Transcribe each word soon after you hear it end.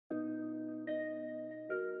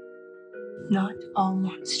Not all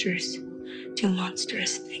monsters do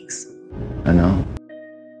monstrous things. I know.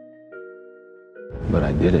 But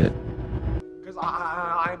I did it. Because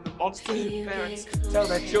I'm the monster parents tell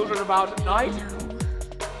their children about at night.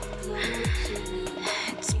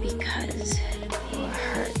 It's because you're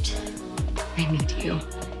hurt. I need you.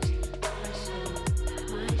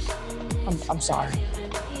 I'm sorry.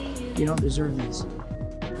 You don't deserve this.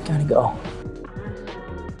 Gotta go.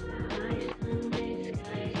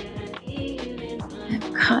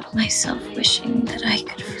 I've caught myself wishing that I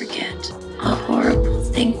could forget the horrible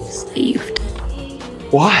things that you've done.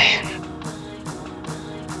 Why?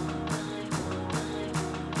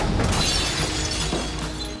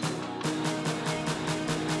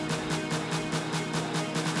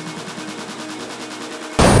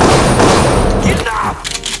 Enough!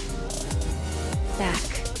 Back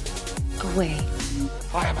away.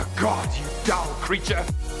 I am a god, you dull creature.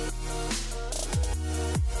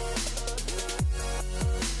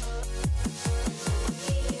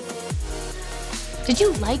 Did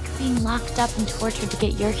you like being locked up and tortured to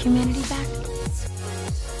get your humanity back?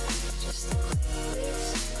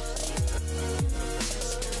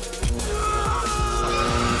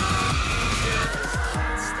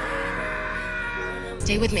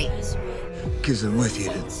 Stay with me. Because I'm with you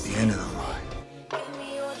to the end of the line.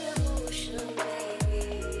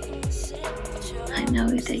 I know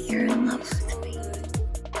that you're in love with me.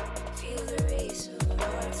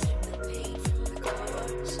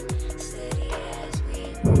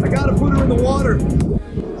 I gotta put her in the water.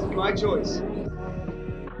 It's my choice.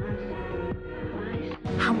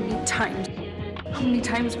 How many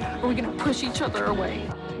times are we gonna push each other away?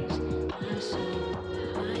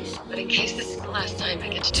 But in case this is the last time I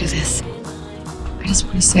get to do this, I just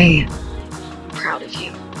want to say I'm proud of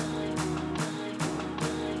you.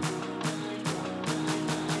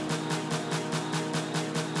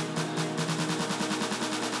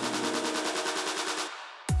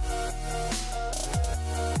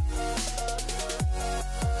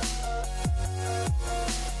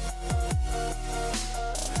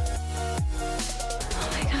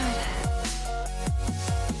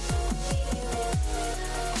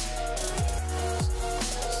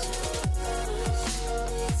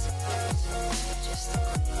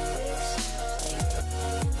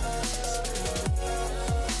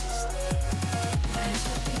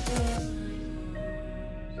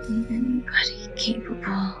 Anybody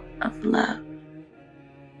capable of love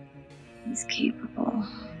is capable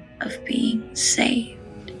of being saved.